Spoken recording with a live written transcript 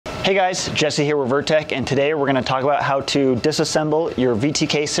Hey guys, Jesse here with Vertek, and today we're going to talk about how to disassemble your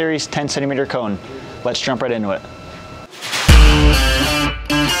VTK series 10 centimeter cone. Let's jump right into it.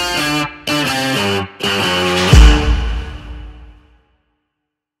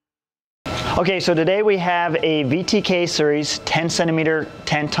 Okay, so today we have a VTK series 10 centimeter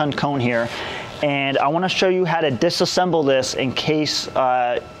 10 ton cone here, and I want to show you how to disassemble this in case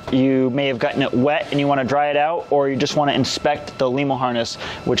you may have gotten it wet and you want to dry it out, or you just want to inspect the LEMO harness,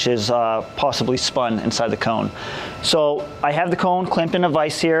 which is possibly spun inside the cone. So I have the cone clamped in a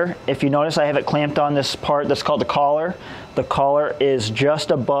vise here. If you notice, I have it clamped on this part that's called the collar. The collar is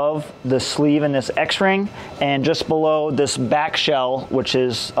just above the sleeve in this X-ring and just below this back shell, which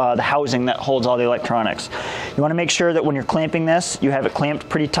is the housing that holds all the electronics. You want to make sure that when you're clamping this, you have it clamped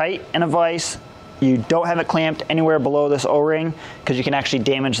pretty tight in a vise. You don't have it clamped anywhere below this O-ring because you can actually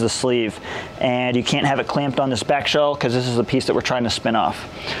damage the sleeve. And you can't have it clamped on this back shell because this is the piece that we're trying to spin off.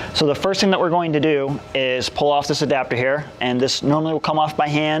 So the first thing that we're going to do is pull off this adapter here, and this normally will come off by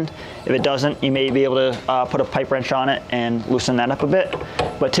hand. If it doesn't, you may be able to put a pipe wrench on it and loosen that up a bit,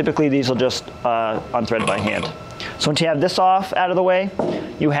 but typically these will just unthread by hand. So once you have this off out of the way,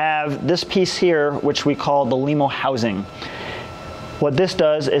 you have this piece here, which we call the LEMO housing. What this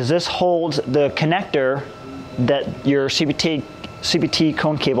does is this holds the connector that your CPT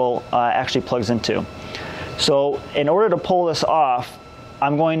cone cable actually plugs into. So in order to pull this off,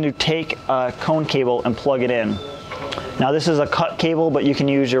 I'm going to take a cone cable and plug it in. Now this is a cut cable, but you can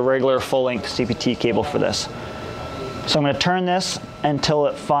use your regular full-length CPT cable for this. So I'm going to turn this until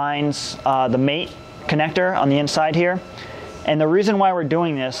it finds the mate connector on the inside here. And the reason why we're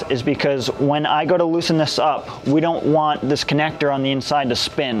doing this is because when I go to loosen this up, we don't want this connector on the inside to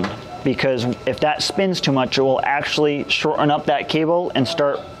spin, because if that spins too much, it will actually shorten up that cable and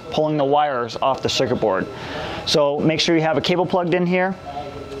start pulling the wires off the circuit board. So make sure you have a cable plugged in here.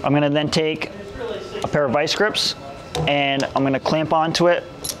 I'm going to then take a pair of vice grips and I'm going to clamp onto it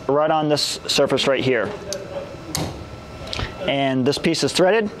right on this surface right here. And this piece is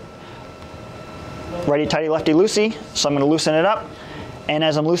threaded. Righty tighty, lefty loosey, so I'm going to loosen it up, and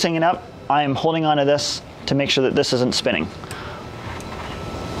as I'm loosening it up, I am holding onto this to make sure that this isn't spinning.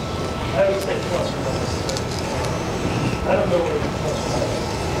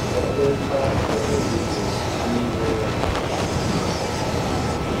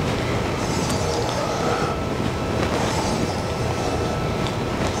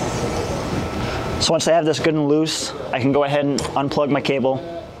 So once I have this good and loose, I can go ahead and unplug my cable.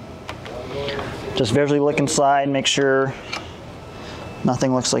 Just visually look inside, make sure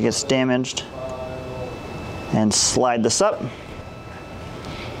nothing looks like it's damaged, and slide this up.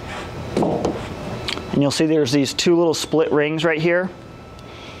 And you'll see there's these two little split rings right here.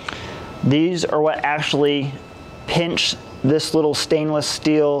 These are what actually pinch this little stainless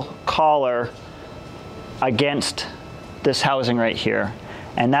steel collar against this housing right here.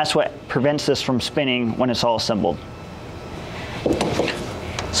 And that's what prevents this from spinning when it's all assembled.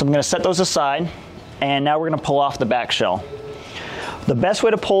 So I'm going to set those aside, and now we're going to pull off the back shell. The best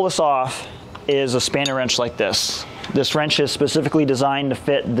way to pull this off is a spanner wrench like this. This wrench is specifically designed to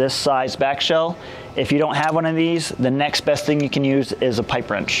fit this size back shell. If you don't have one of these, the next best thing you can use is a pipe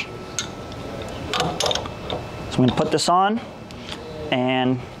wrench. So I'm going to put this on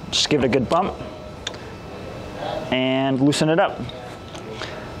and just give it a good bump and loosen it up.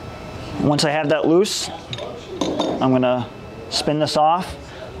 Once I have that loose, I'm going to spin this off.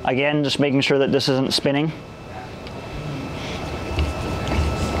 Again, just making sure that this isn't spinning.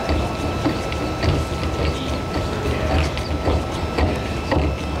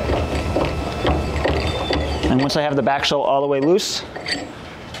 And once I have the back shell all the way loose,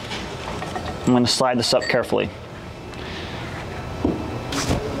 I'm going to slide this up carefully.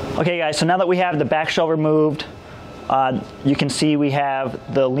 Okay guys, so now that we have the back shell removed, you can see we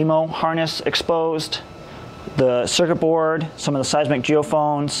have the LEMO harness exposed, the circuit board, some of the seismic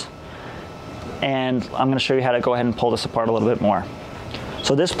geophones, and I'm going to show you how to go ahead and pull this apart a little bit more.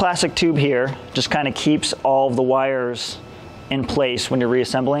 So this plastic tube here just kind of keeps all of the wires in place when you're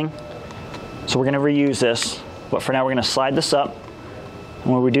reassembling. So we're going to reuse this, but for now we're going to slide this up.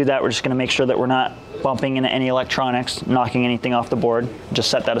 And when we do that, we're just going to make sure that we're not bumping into any electronics, knocking anything off the board. Just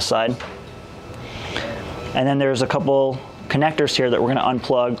set that aside. And then there's a couple connectors here that we're going to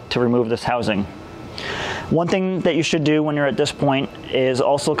unplug to remove this housing. One thing that you should do when you're at this point is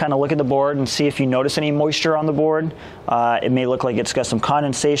also kind of look at the board and see if you notice any moisture on the board. It may look like it's got some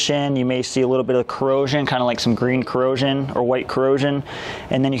condensation. You may see a little bit of corrosion, kind of like some green corrosion or white corrosion.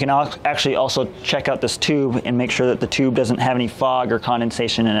 And then you can actually also check out this tube and make sure that the tube doesn't have any fog or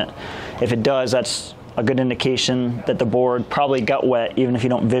condensation in it. If it does, that's a good indication that the board probably got wet, even if you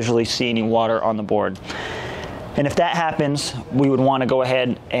don't visually see any water on the board. And if that happens, we would want to go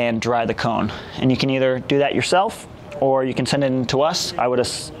ahead and dry the cone. And you can either do that yourself, or you can send it in to us. I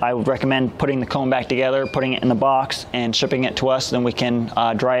would recommend putting the cone back together, putting it in the box, and shipping it to us. Then we can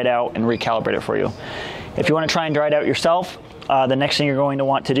dry it out and recalibrate it for you. If you want to try and dry it out yourself, the next thing you're going to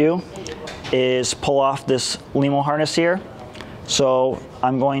want to do is pull off this LEMO harness here. So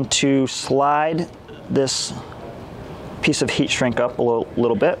I'm going to slide this piece of heat shrink up a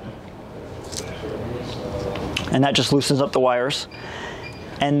little bit. And that just loosens up the wires.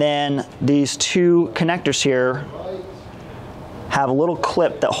 And then these two connectors here have a little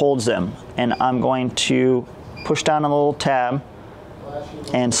clip that holds them. And I'm going to push down on the little tab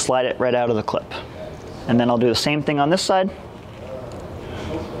and slide it right out of the clip. And then I'll do the same thing on this side.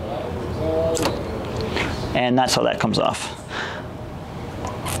 And that's how that comes off.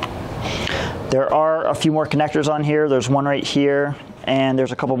 There are a few more connectors on here. There's one right here, and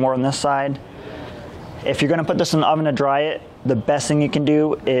there's a couple more on this side. If you're gonna put this in the oven to dry it, the best thing you can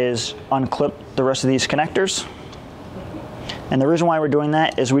do is unclip the rest of these connectors. And the reason why we're doing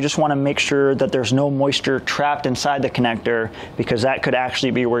that is we just wanna make sure that there's no moisture trapped inside the connector, because that could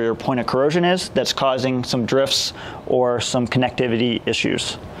actually be where your point of corrosion is that's causing some drifts or some connectivity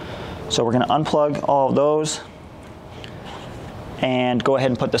issues. So we're gonna unplug all of those and go ahead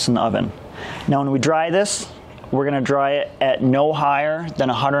and put this in the oven. Now when we dry this, we're gonna dry it at no higher than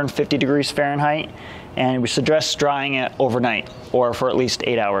 150 degrees Fahrenheit, and we suggest drying it overnight or for at least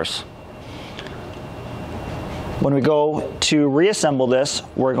 8 hours. When we go to reassemble this,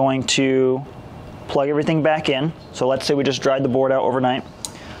 we're going to plug everything back in. So let's say we just dried the board out overnight.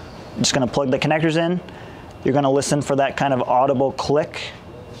 I'm just gonna plug the connectors in. You're gonna listen for that kind of audible click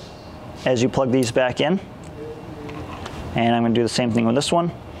as you plug these back in. And I'm gonna do the same thing with this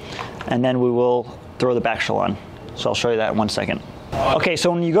one. And then we will throw the back shell on. So I'll show you that in 1 second. Okay,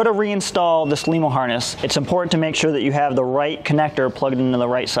 so when you go to reinstall this LEMO harness, it's important to make sure that you have the right connector plugged into the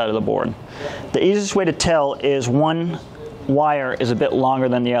right side of the board. The easiest way to tell is one wire is a bit longer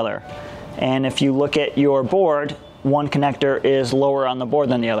than the other. And if you look at your board, one connector is lower on the board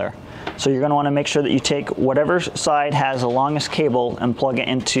than the other. So you're gonna wanna make sure that you take whatever side has the longest cable and plug it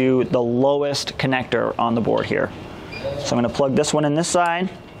into the lowest connector on the board here. So I'm gonna plug this one in this side,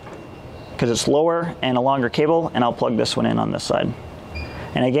 because it's lower and a longer cable, and I'll plug this one in on this side.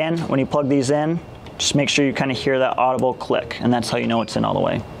 And again, when you plug these in, just make sure you kind of hear that audible click, and that's how you know it's in all the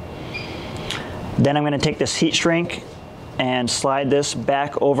way. Then I'm going to take this heat shrink and slide this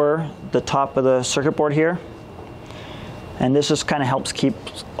back over the top of the circuit board here, and this just kind of helps keep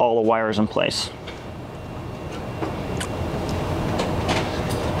all the wires in place.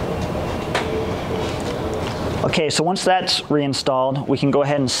 Okay, so once that's reinstalled, we can go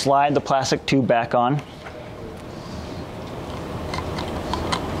ahead and slide the plastic tube back on.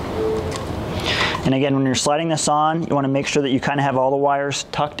 And again, when you're sliding this on, you want to make sure that you kind of have all the wires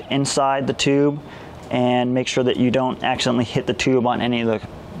tucked inside the tube, and make sure that you don't accidentally hit the tube on any of the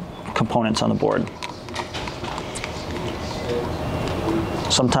components on the board.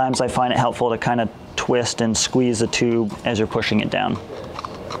 Sometimes I find it helpful to kind of twist and squeeze the tube as you're pushing it down.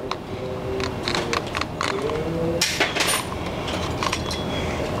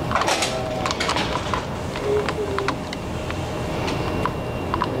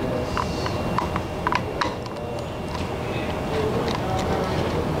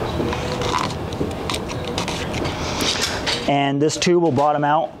 And this tube will bottom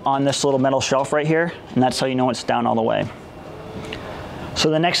out on this little metal shelf right here, and that's how you know it's down all the way. So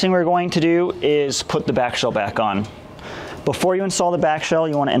the next thing we're going to do is put the back shell back on. Before you install the back shell,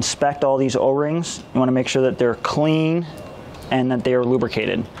 you want to inspect all these O-rings. You want to make sure that they're clean and that they are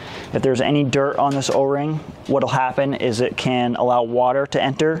lubricated. If there's any dirt on this O-ring, what'll happen is it can allow water to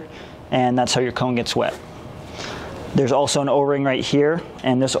enter, and that's how your cone gets wet. There's also an O-ring right here,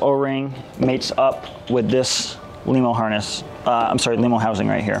 and this O-ring mates up with this LEMO harness, LEMO housing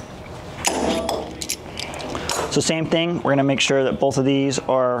right here. So same thing, we're gonna make sure that both of these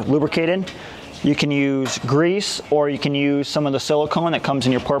are lubricated. You can use grease, or you can use some of the silicone that comes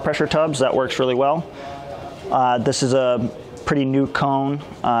in your pour pressure tubs. That works really well. This is a pretty new cone.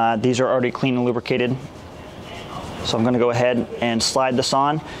 These are already clean and lubricated. So I'm gonna go ahead and slide this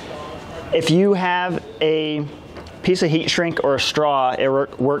on. If you have a piece of heat shrink or a straw, it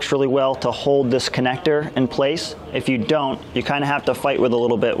works really well to hold this connector in place. If you don't, you kind of have to fight with a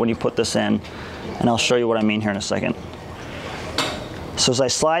little bit when you put this in, and I'll show you what I mean here in a second. So as I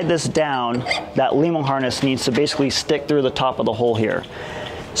slide this down, that LEMO harness needs to basically stick through the top of the hole here.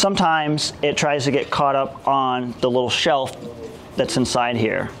 Sometimes it tries to get caught up on the little shelf that's inside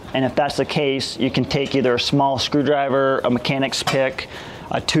here. And if that's the case, you can take either a small screwdriver, a mechanic's pick,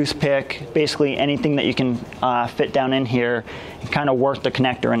 a toothpick, basically anything that you can fit down in here and kind of work the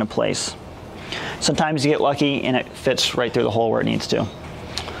connector into place. Sometimes you get lucky and it fits right through the hole where it needs to.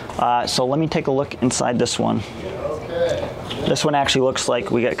 So let me take a look inside this one. This one actually looks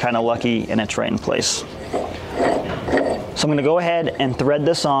like we got kind of lucky and it's right in place. So I'm going to go ahead and thread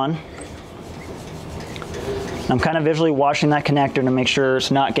this on. I'm kind of visually washing that connector to make sure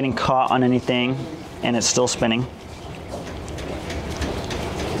it's not getting caught on anything and it's still spinning.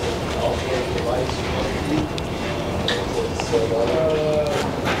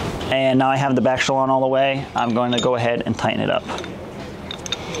 And now I have the back shell on all the way. I'm going to go ahead and tighten it up.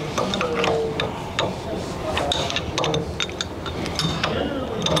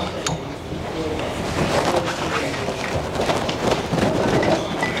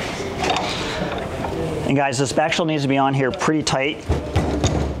 And guys, this back shell needs to be on here pretty tight.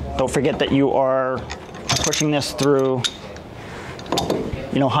 Don't forget that you are pushing this through,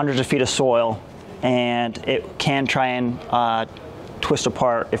 hundreds of feet of soil, and it can try and twist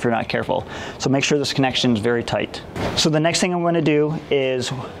apart if you're not careful. So make sure this connection is very tight. So the next thing I'm going to do is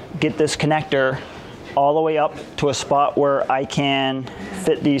get this connector all the way up to a spot where I can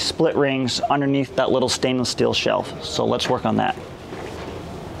fit these split rings underneath that little stainless steel shelf. So let's work on that.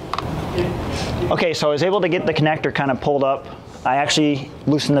 Okay, so I was able to get the connector kind of pulled up. I actually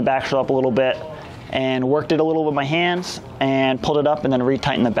loosened the back shell up a little bit and worked it a little with my hands and pulled it up and then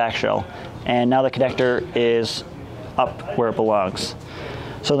retightened the back shell. And now the connector is up where it belongs.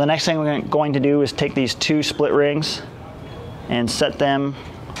 So the next thing we're going to do is take these two split rings and set them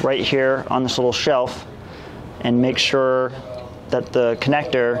right here on this little shelf and make sure that the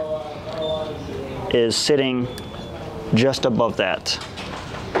connector is sitting just above that.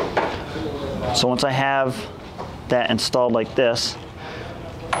 So once I have that installed like this,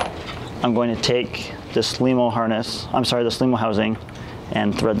 I'm going to take this LEMO housing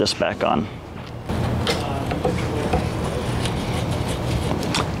and thread this back on.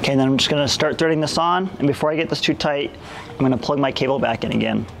 Okay, then I'm just going to start threading this on, and before I get this too tight, I'm going to plug my cable back in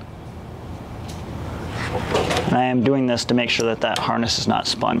again. And I am doing this to make sure that that harness is not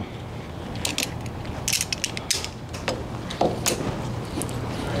spun.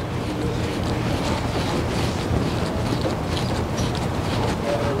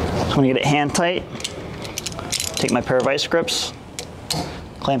 I'm going to get it hand tight, take my pair of vice grips,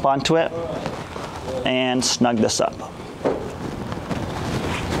 clamp onto it, and snug this up.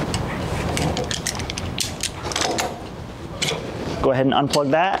 Go ahead and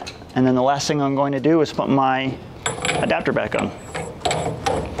unplug that, and then the last thing I'm going to do is put my adapter back on.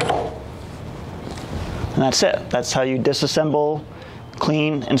 And that's it. That's how you disassemble,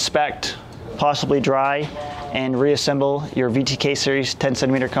 clean, inspect, possibly dry, and reassemble your VTK series 10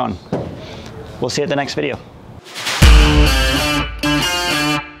 centimeter cone. We'll see you at the next video.